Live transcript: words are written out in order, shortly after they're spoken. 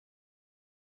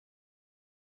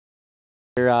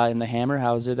In the Hammer.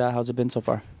 How's it been so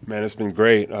far? Man, it's been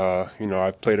great.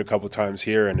 I've played a couple times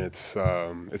here, and it's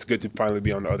good to finally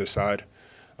be on the other side,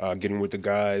 getting with the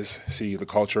guys, see the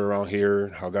culture around here,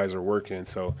 how guys are working.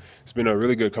 So it's been a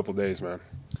really good couple days, man.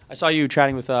 I saw you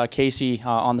chatting with Casey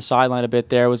on the sideline a bit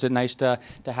there. Was it nice to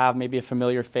have maybe a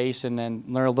familiar face and then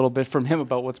learn a little bit from him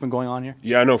about what's been going on here?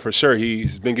 Yeah, I know for sure.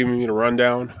 He's been giving me the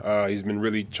rundown. He's been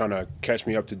really trying to catch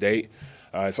me up to date.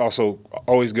 It's also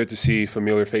always good to see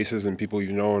familiar faces and people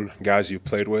you've known, guys you've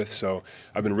played with. So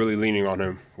I've been really leaning on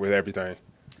him with everything.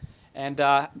 And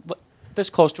this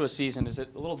close to a season, is it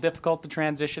a little difficult to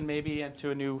transition maybe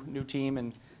into a new team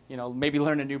and maybe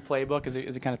learn a new playbook? Is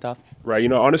it kind of tough?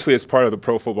 Right. Honestly, it's part of the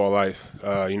pro football life.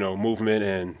 Movement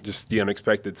and just the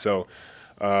unexpected. So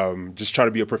just try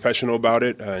to be a professional about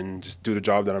it and just do the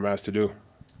job that I'm asked to do.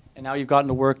 And now you've gotten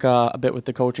to work a bit with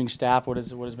the coaching staff. What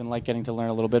has it been like getting to learn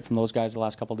a little bit from those guys the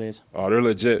last couple of days? Oh, they're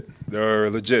legit.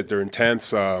 They're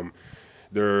intense.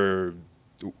 They're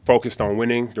focused on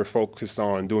winning. They're focused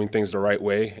on doing things the right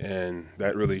way, and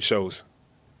that really shows.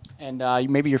 And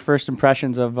maybe your first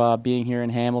impressions of being here in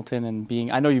Hamilton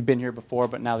and I know you've been here before,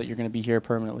 but now that you're going to be here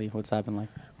permanently, what's that been like?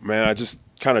 Man, I just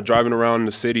kind of driving around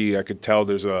the city, I could tell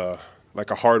there's a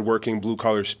hard-working,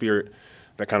 blue-collar spirit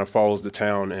that kind of follows the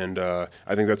town, and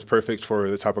I think that's perfect for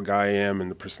the type of guy I am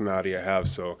and the personality I have.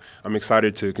 So I'm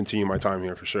excited to continue my time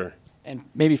here for sure. And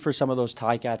maybe for some of those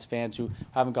Ticats fans who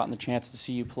haven't gotten the chance to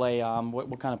see you play,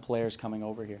 what kind of players coming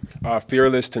over here?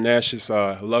 Fearless, tenacious.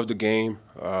 I love the game.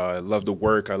 I love the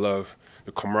work. I love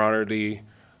the camaraderie.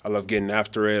 I love getting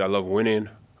after it. I love winning.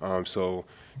 So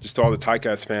just to all the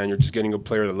Ticats fan, you're just getting a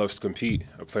player that loves to compete,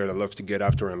 a player that loves to get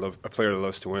after it, and a player that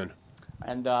loves to win.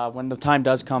 And when the time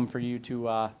does come for you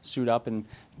to suit up and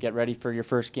get ready for your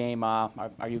first game, are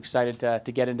you excited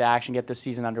to get into action, get this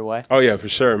season underway? Oh, yeah, for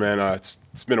sure, man. It's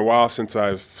been a while since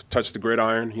I've touched the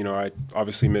gridiron. I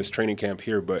obviously missed training camp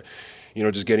here, but,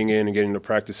 just getting in and getting to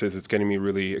practices, it's getting me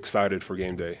really excited for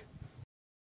game day.